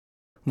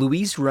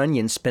Louise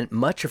Runyon spent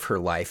much of her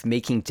life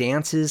making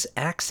dances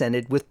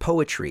accented with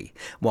poetry.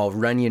 While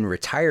Runyon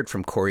retired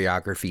from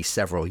choreography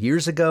several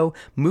years ago,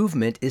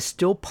 movement is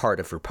still part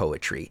of her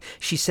poetry.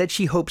 She said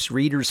she hopes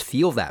readers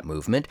feel that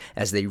movement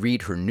as they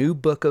read her new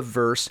book of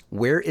verse,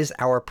 Where is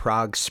Our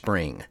Prague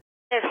Spring?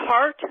 At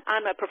heart,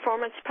 I'm a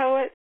performance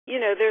poet.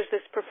 There's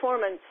this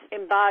performance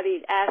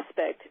embodied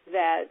aspect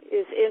that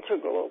is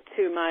integral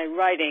to my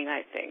writing,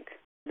 I think.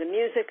 The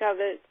music of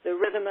it, the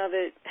rhythm of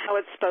it, how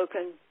it's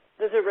spoken.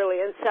 Those are really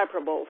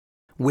inseparable.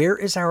 Where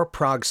is Our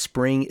Prague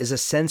Spring is a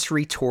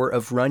sensory tour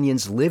of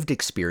Runyon's lived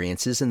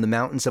experiences in the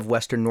mountains of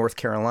western North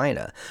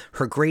Carolina.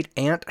 Her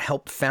great-aunt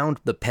helped found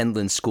the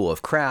Penland School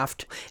of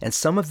Craft, and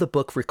some of the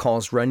book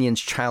recalls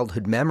Runyon's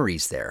childhood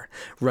memories there.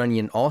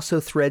 Runyon also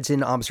threads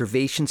in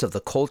observations of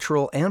the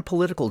cultural and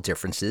political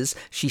differences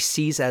she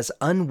sees as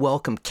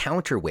unwelcome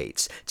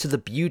counterweights to the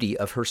beauty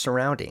of her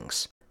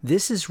surroundings.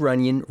 This is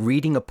Runyon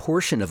reading a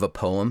portion of a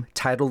poem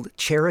titled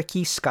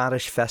Cherokee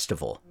Scottish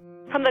Festival.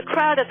 From the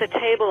crowd at the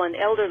table, an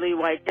elderly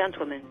white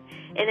gentleman,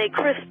 in a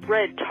crisp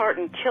red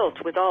tartan kilt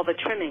with all the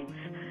trimmings,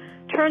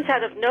 turns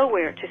out of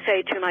nowhere to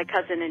say to my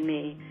cousin and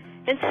me,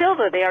 "In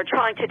Silva they are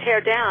trying to tear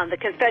down the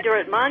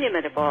Confederate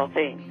monument of all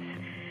things."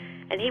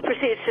 And he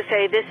proceeds to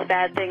say this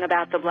bad thing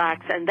about the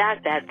blacks and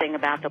that bad thing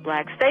about the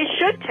blacks. "They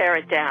should tear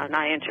it down,"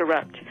 I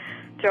interrupt,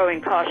 throwing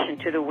caution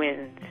to the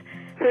winds.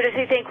 "Who does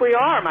he think we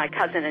are, my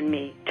cousin and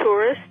me?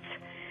 Tourists?"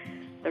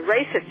 The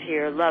racists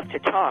here love to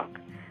talk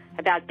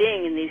about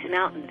being in these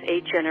mountains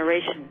 8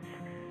 generations.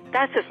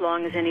 That's as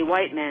long as any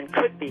white man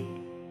could be.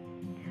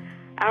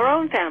 Our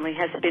own family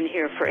has been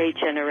here for 8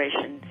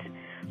 generations.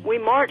 We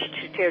marched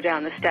to tear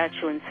down the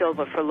statue in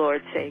Silva for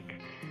Lord's sake.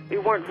 We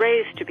weren't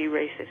raised to be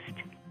racist.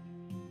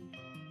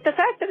 The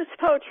fact that it's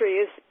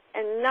poetry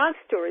and not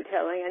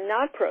storytelling and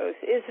not prose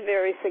is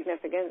very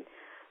significant.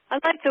 I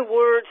like the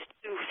words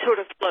to sort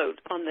of float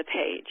on the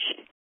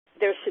page.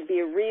 There should be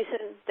a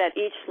reason that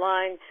each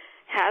line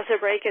has a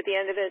break at the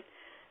end of it,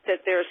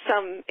 that there's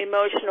some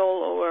emotional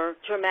or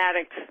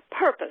dramatic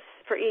purpose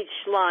for each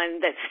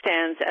line that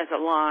stands as a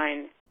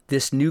line.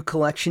 This new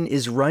collection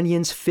is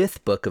Runyon's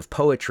 5th book of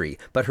poetry,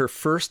 but her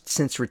first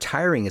since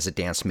retiring as a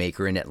dance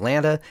maker in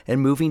Atlanta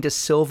and moving to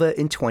Silva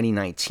in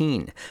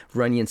 2019.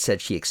 Runyon said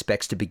she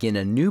expects to begin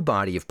a new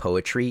body of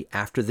poetry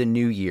after the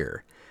new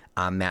year.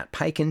 I'm Matt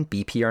Peiken,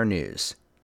 BPR News.